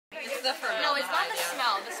the formaldehyde. No, it's not the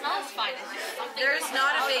smell. The smell is fine. It's just something. There's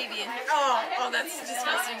not a baby in here. Oh, that's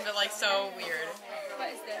disgusting, but like so weird. What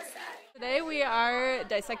is this? Today we are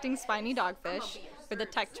dissecting spiny dogfish for the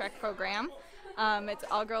Tech Trek program. It's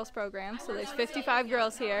all girls program, so there's 55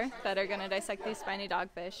 girls here that are going to dissect these spiny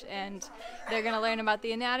dogfish, and they're going to learn about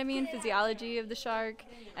the anatomy and physiology of the shark,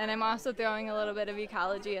 and I'm also throwing a little bit of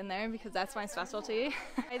ecology in there because that's my specialty.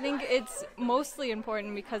 I think it's mostly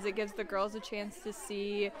important because it gives the girls a chance to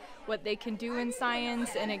see what they can do in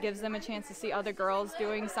science, and it gives them a chance to see other girls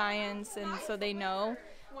doing science, and so they know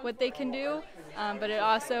what they can do, but it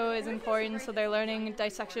also is important so they're learning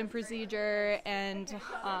dissection procedure and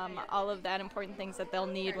all of that important things that they'll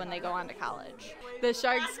need when they go on to college. The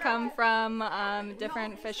sharks come from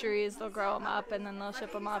different fisheries. They'll grow them up and then they'll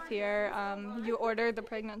ship them off here. You ordered the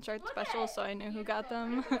pregnant shark special, so I knew who got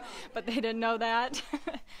them, but they didn't know that.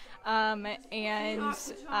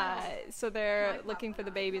 So they're looking for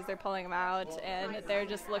the babies, they're pulling them out, and they're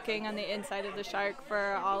just looking on the inside of the shark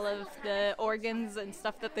for all of the organs and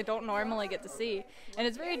stuff that they don't normally get to see. And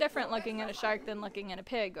it's very different looking at a shark than looking at a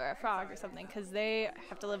pig or a frog or something, because they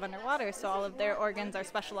have to live underwater, so all of their organs are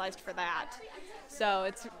specialized for that. So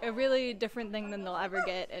it's a really different thing than they'll ever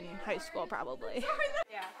get in high school, probably.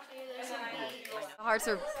 The hearts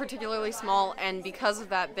are particularly small, and because of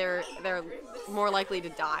that, they're more likely to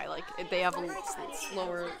die. Like they have a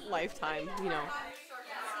slower lifetime, you know.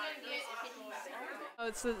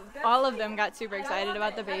 So all of them got super excited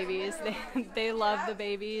about the babies. They love the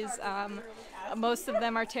babies. Most of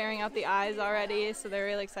them are tearing out the eyes already, so they're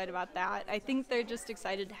really excited about that. I think they're just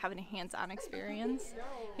excited to have a hands-on experience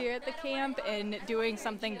here at the camp and doing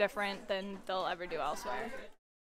something different than they'll ever do elsewhere.